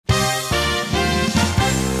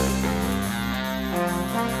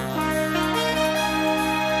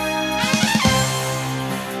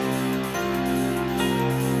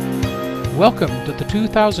Welcome to the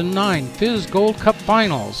 2009 Fizz Gold Cup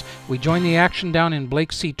Finals. We join the action down in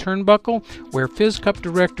Blake C. Turnbuckle, where Fizz Cup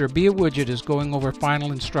Director Bea Widget is going over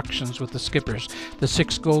final instructions with the skippers. The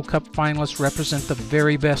 6 Gold Cup finalists represent the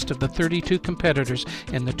very best of the 32 competitors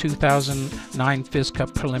in the 2009 Fizz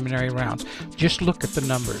Cup preliminary rounds. Just look at the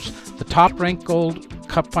numbers. The top-ranked Gold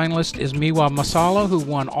Cup finalist is Miwa Masala, who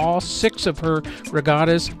won all 6 of her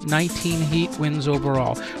regattas, 19 heat wins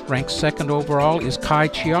overall. Ranked second overall is Kai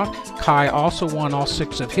Chiok. Kai also won all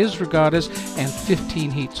 6 of his regattas and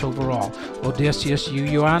 15 heats overall. Odysseus Yu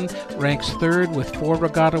Yuan ranks third with 4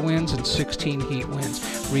 regatta wins and 16 heat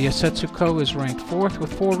wins. Ria Setsuko is ranked fourth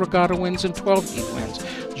with 4 regatta wins and 12 heat wins.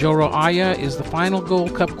 Joro Aya is the final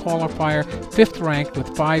Gold Cup qualifier, 5th ranked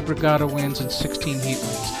with 5 regatta wins and 16 heat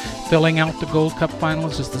wins. Filling out the Gold Cup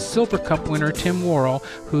finals is the Silver Cup winner, Tim Worrell,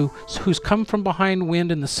 who's come from behind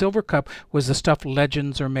wind in the Silver Cup was the stuff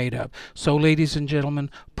legends are made of. So, ladies and gentlemen,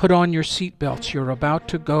 put on your seatbelts. You're about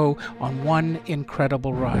to go on one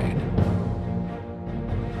incredible ride.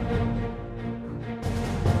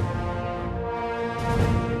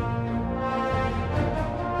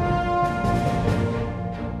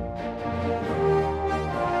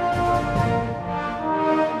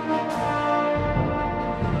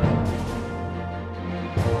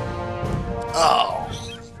 Oh,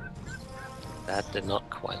 that did not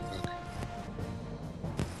quite work.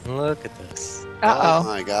 Look at this. Uh-oh. Oh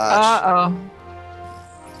my gosh. Uh-oh.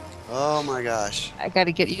 Oh my gosh. I got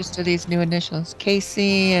to get used to these new initials.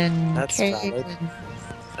 Casey and That's Kate. valid.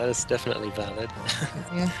 That is definitely valid.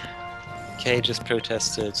 Yeah. Kay just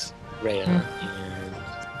protested Rhea, and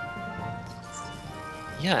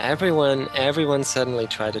yeah, everyone suddenly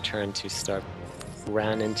tried to turn to start,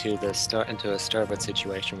 ran into a starboard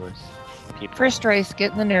situation where people. First race,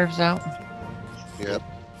 getting the nerves out. Yep.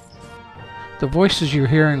 The voices you're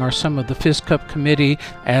hearing are some of the Fizz Cup committee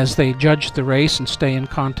as they judge the race and stay in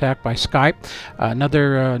contact by Skype.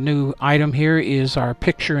 Another new item here is our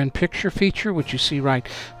picture-in-picture feature, which you see right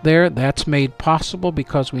there. That's made possible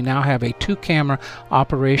because we now have a 2-camera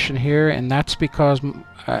operation here, and that's because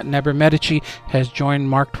Nebra Medici has joined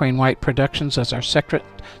MarkTwain White Productions as our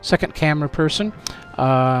second camera person,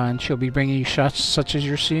 and she'll be bringing you shots such as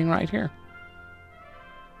you're seeing right here.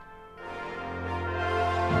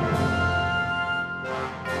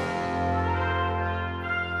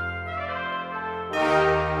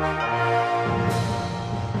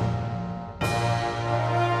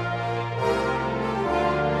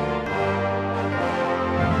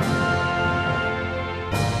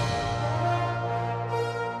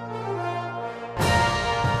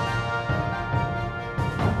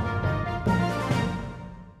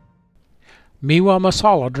 Miwa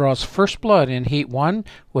Masala draws first blood in Heat 1,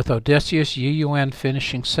 with Odysseus Yu Yuan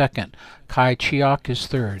finishing second. Kai Chiok is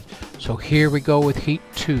third. So here we go with Heat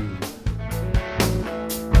 2.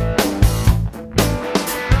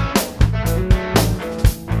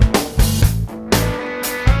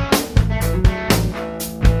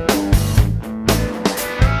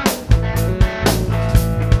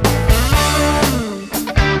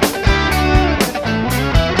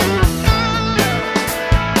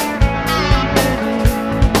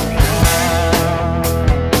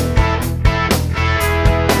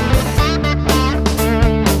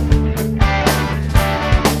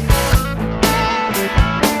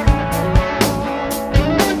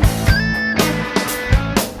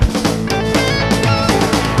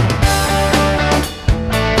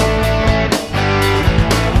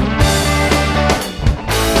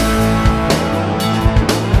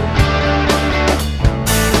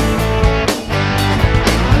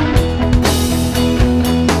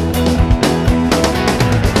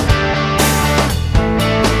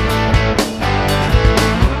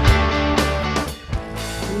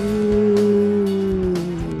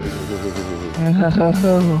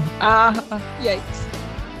 Yikes.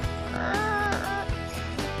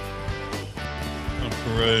 A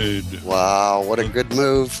parade. Wow, what a good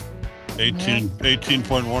move.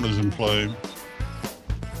 18.1 is in play.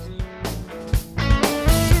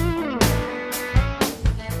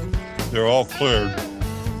 They're all cleared.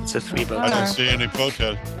 It's a 3 vote. I don't see any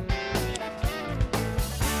protest.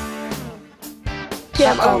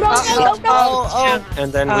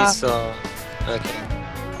 And then we saw. Okay.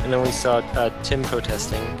 And then we saw Tim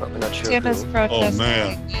protesting, but we're not sure Tim who. is protesting Oh,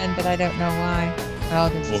 man. again, but I don't know why. Oh,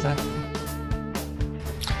 this is a...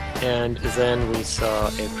 And then we saw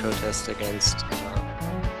a protest against.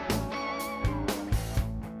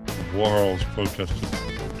 Warhol's protesting.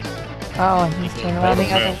 Oh, and he's turning around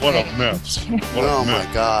the other What way. a mess. What Oh a my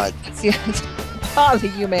mess. God. Oh, the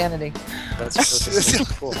humanity. That's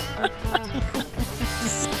cool.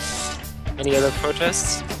 Any other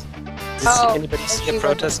protests? Oh, Anybody I see see a what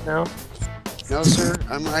protest now? No, sir.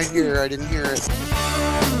 I'm right here. I didn't hear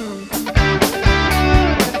it.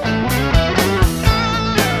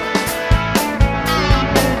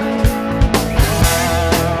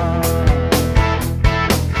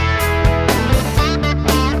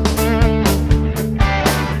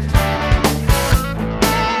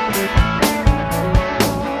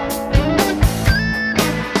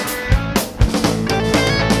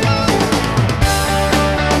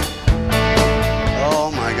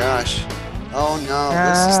 Oh my gosh. Oh no,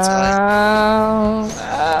 this is tight.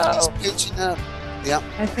 He's Oh, pitching up. Yep.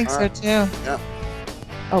 I think All so right. too.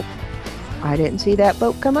 Oh, I didn't see that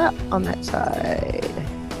boat come up on that side.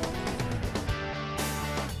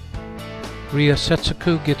 Rhea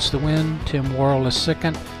Setsuku gets the win, Tim Worrell is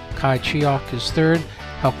second, Kai Chiok is third.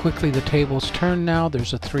 How quickly the tables turn now.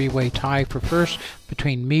 There's a three-way tie for first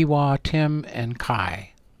between Miwa, Tim, and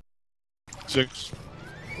Kai. 6,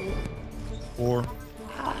 4, 2,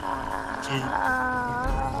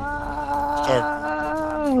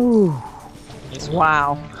 Oh,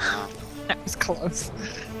 Wow. That was close.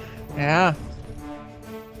 Yeah.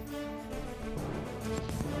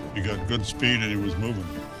 he got good speed and he was moving.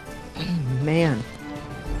 man.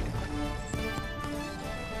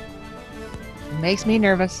 Makes me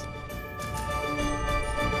nervous.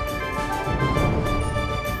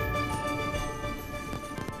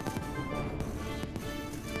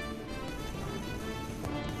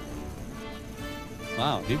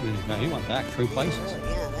 Wow, he went back 3 places.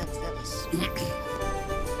 Yeah, that was.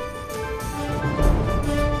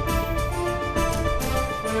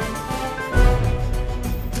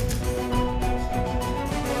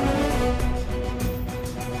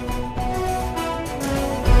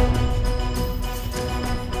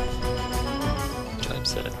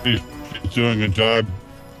 Typeset. He's doing a jibe.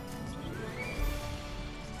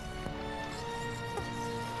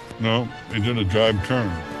 No, he did a jibe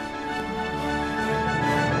turn.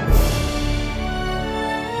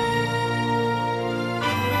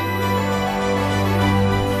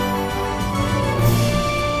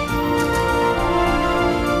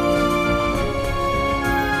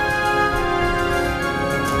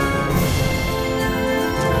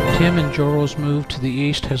 Tim and Joro's move to the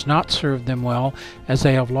east has not served them well, as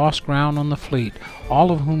they have lost ground on the fleet,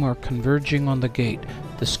 all of whom are converging on the gate.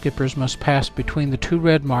 The skippers must pass between the two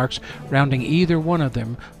red marks, rounding either one of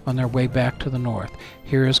them on their way back to the north.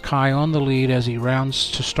 Here is Kai on the lead as he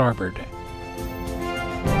rounds to starboard.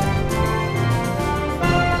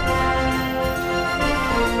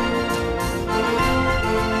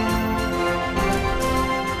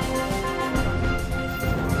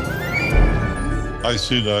 I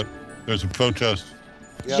see that. There's a protest.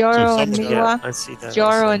 Yep. Joro So and someone- Yeah, Miwa. I see that. Joro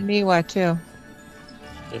also. and Miwa too.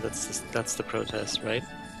 Yeah, that's the protest, right?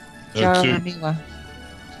 There Joro are two. and Miwa.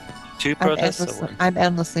 Two I'm protests or endlessly, one? I'm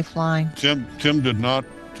endlessly flying. Tim did not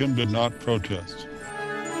protest.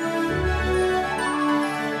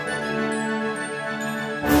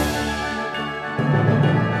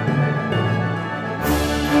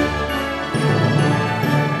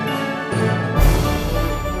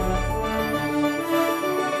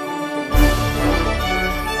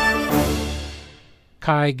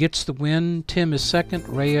 Kai gets the win, Tim is second,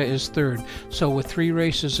 Rhea is third. So with 3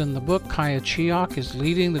 races in the book, Kaya Chiok is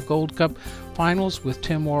leading the Gold Cup finals with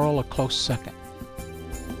Tim Worrell a close second.